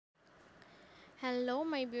Hello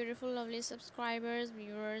my beautiful lovely subscribers,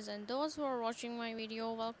 viewers and those who are watching my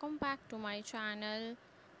video. Welcome back to my channel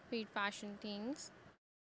Feed Fashion Things.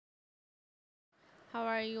 How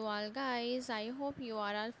are you all guys? I hope you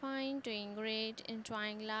are all fine, doing great,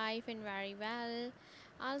 enjoying life and very well.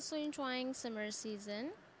 Also enjoying summer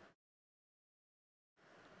season.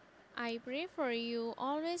 I pray for you.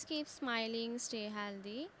 Always keep smiling, stay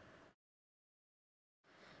healthy.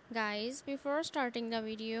 Guys, before starting the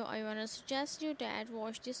video, I wanna suggest you that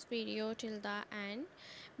watch this video till the end,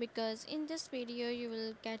 because in this video you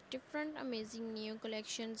will get different amazing new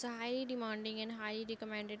collections, highly demanding and highly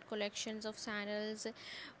recommended collections of sandals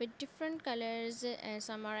with different colors.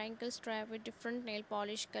 Some are ankle strap with different nail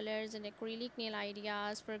polish colors and acrylic nail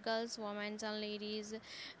ideas for girls, women and ladies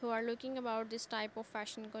who are looking about this type of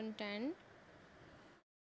fashion content.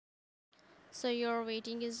 So your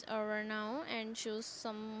waiting is over now, and choose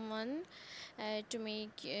someone to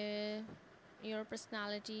make your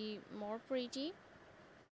personality more pretty.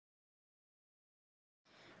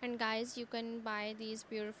 And guys, you can buy these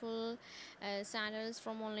beautiful sandals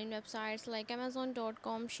from online websites like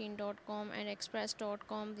amazon.com, shein.com and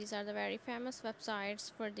express.com. These are the very famous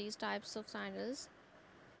websites for these types of sandals.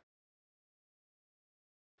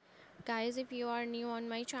 Guys, if you are new on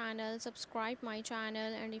my channel, subscribe my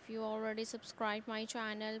channel, and if you already subscribe my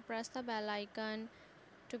channel, press the bell icon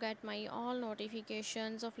to get my all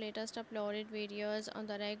notifications of latest uploaded videos on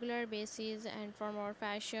the regular basis. And for more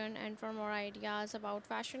fashion and for more ideas about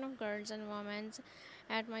fashion of girls and women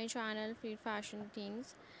at my channel Feed Fashion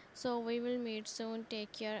Things. So we will meet soon.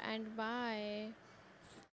 Take care and bye.